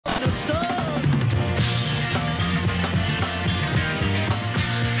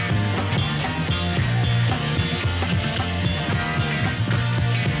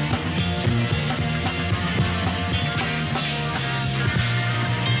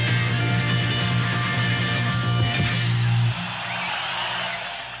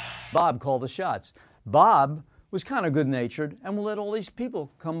Bob called the shots. Bob was kind of good-natured and would let all these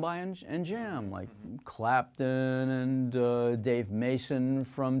people come by and jam, like Clapton and Dave Mason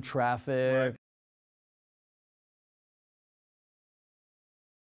from Traffic.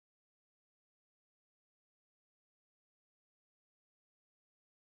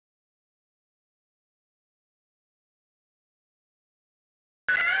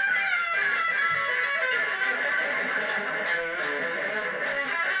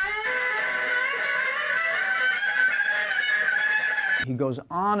 He goes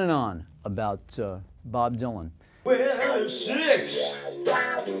on and on about Bob Dylan. Well, if 6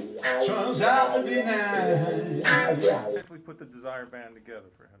 turns out to be 9. We put the Desire band together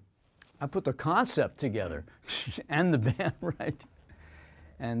for him. I put the concept together and the band, right?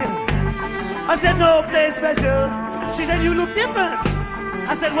 And I said, no place special. She said, you look different.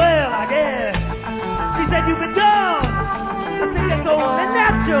 I said, well, I guess. She said, you've been down. I said, that's only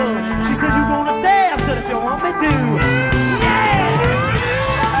natural. She said, you're gonna stay. I said, if you want me to.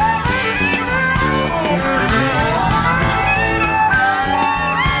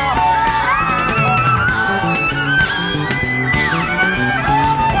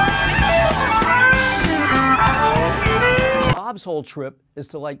 Bob's whole trip is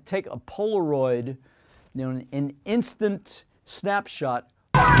to like take a Polaroid, you know, an instant snapshot.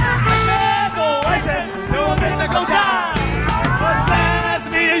 What drives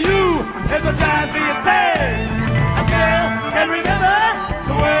me to you is what drives me insane. I still can remember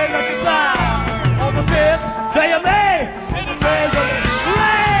the way that you smiled on the 5th day of May in the trails of the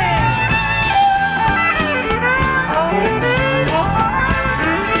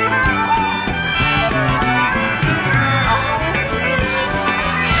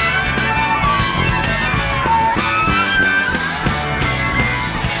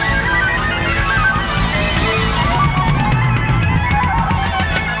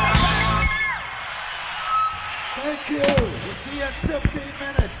Thank you. We'll see you in 15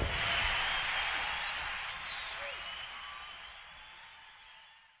 minutes.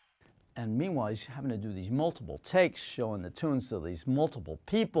 And meanwhile, he's having to do these multiple takes, showing the tunes to these multiple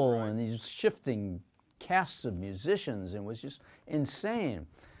people and these shifting casts of musicians, and it was just insane.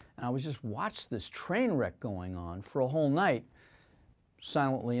 And I was just watched this train wreck going on for a whole night,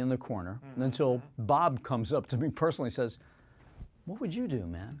 silently in the corner, until Bob comes up to me personally and says, "What would you do,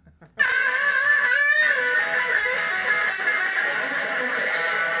 man?"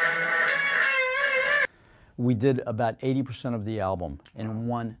 We did about 80% of the album in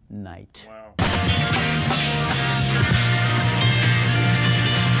one night. Wow.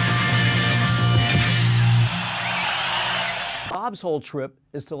 Bob's whole trip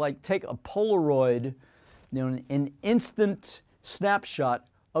is to like take a Polaroid, you know, an instant snapshot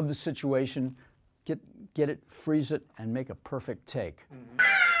of the situation, get it, freeze it, and make a perfect take.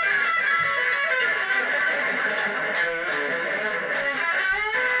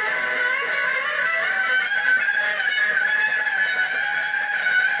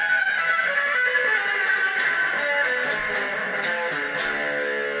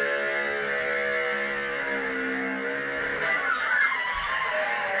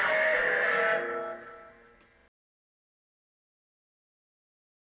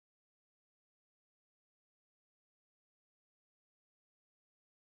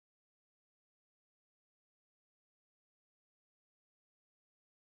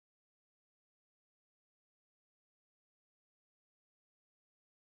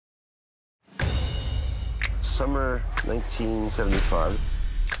 Summer 1975,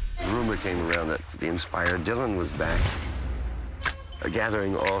 a rumor came around that the inspired Dylan was back,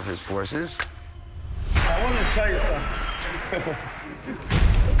 gathering all of his forces. I want to tell you something.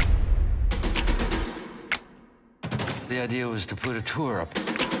 The idea was to put a tour up.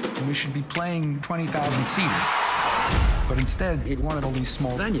 We should be playing 20,000 seaters. But instead, he wanted all these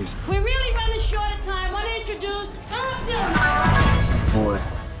small venues. We're really running short of time. Want to introduce Bob Dylan. Boy,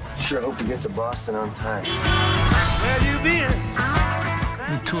 sure hope to get to Boston on time. Where you been?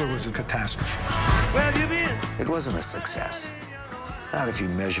 The tour was a catastrophe. Where you been? It wasn't a success. Not if you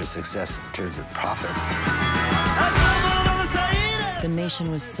measure success in terms of profit. The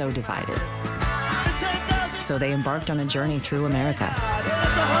nation was so divided. So they embarked on a journey through America.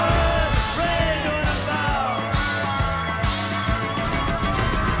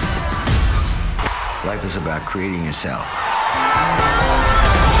 Life is about creating yourself.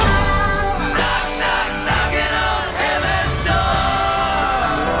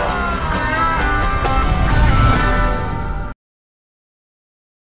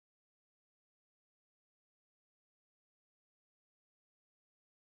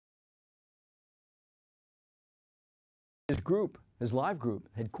 his group, his live group,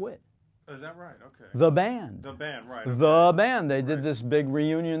 had quit. Is that right? Okay. The band. The band, right. The band. They did this big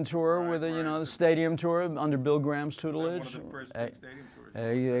reunion tour Right, with, you know, right. the stadium tour under Bill Graham's tutelage. One of the first big stadium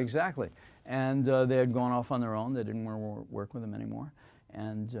tours. Exactly. And they had gone off on their own. They didn't want to work with him anymore.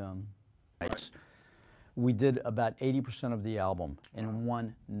 And we did about 80% of the album in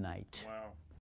one night. Wow.